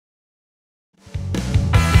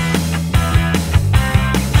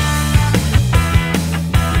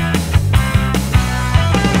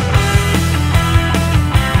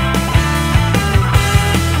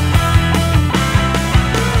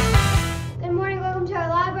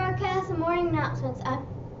announcements. I'm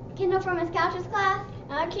Kendall from Miss Couch's class.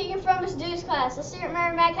 And I'm Keegan from Miss Dew's class. Let's see what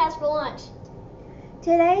Mary Mac has for lunch.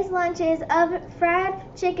 Today's lunch is fried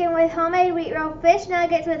chicken with homemade wheat roll, fish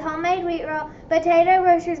nuggets with homemade wheat roll, potato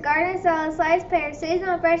roasters, garden salad, sliced pears,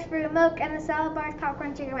 seasonal fresh fruit, milk, and the salad bar's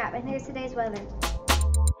popcorn chicken wrap. And here's today's weather.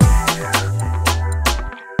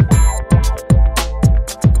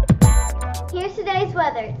 Here's today's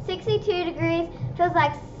weather. 62 degrees, feels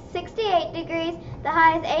like 68 degrees, the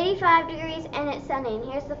high is 85 degrees, and it's sunny.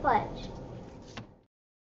 And here's the pledge.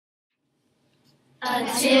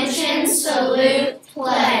 Attention, salute,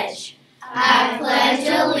 pledge. I pledge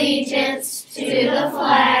allegiance to the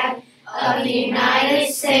flag of the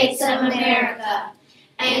United States of America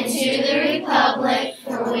and to the republic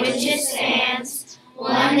for which it stands,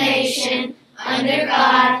 one nation, under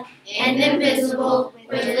God, indivisible,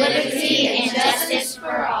 with liberty and justice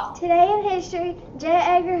for all. Today in history, J.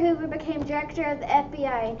 Edgar Hoover became director of the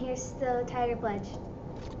FBI, and here's the Tiger Pledge.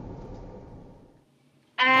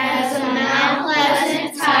 As a Mount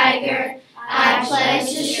Pleasant Tiger, I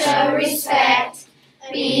pledge to show respect,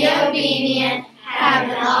 be obedient, have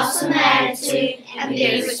an awesome attitude, and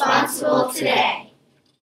be responsible today.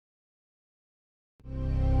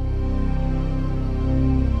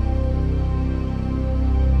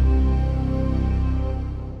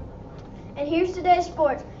 And here's today's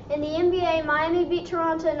sports. In the NBA, Miami beat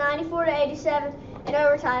Toronto 94-87 in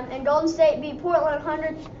overtime, and Golden State beat Portland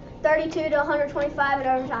 132-125 in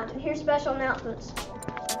overtime. And here's special announcements.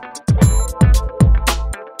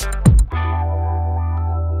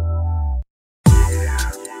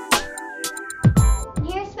 And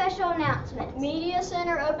here's special announcements. Media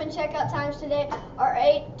Center open checkout times today are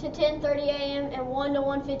 8 to 10:30 a.m. and 1 to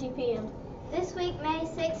 1:50 p.m. This week, May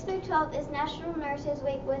 6th through 12th, is National Nurses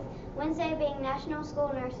Week, with Wednesday being National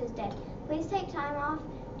School Nurses Day. Please take time off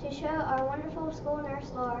to show our wonderful school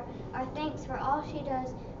nurse Laura our thanks for all she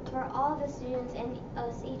does for all the students and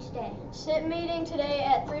us each day. SIP meeting today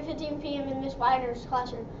at 3:15 p.m. in Miss Wagner's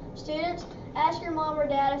classroom. Students, ask your mom or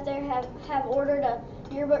dad if they have ordered a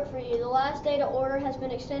yearbook for you. The last day to order has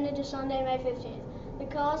been extended to Sunday, May 15th. The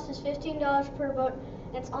cost is $15 per book.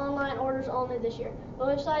 It's online orders only this year. The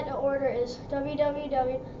website to order is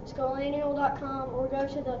www.scholannual.com, or go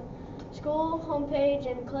to the school homepage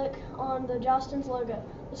and click on the Jostens logo.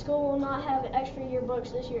 The school will not have extra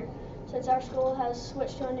yearbooks this year, since our school has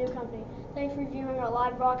switched to a new company. Thanks for viewing our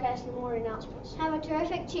live broadcast and more announcements. Have a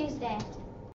terrific Tuesday.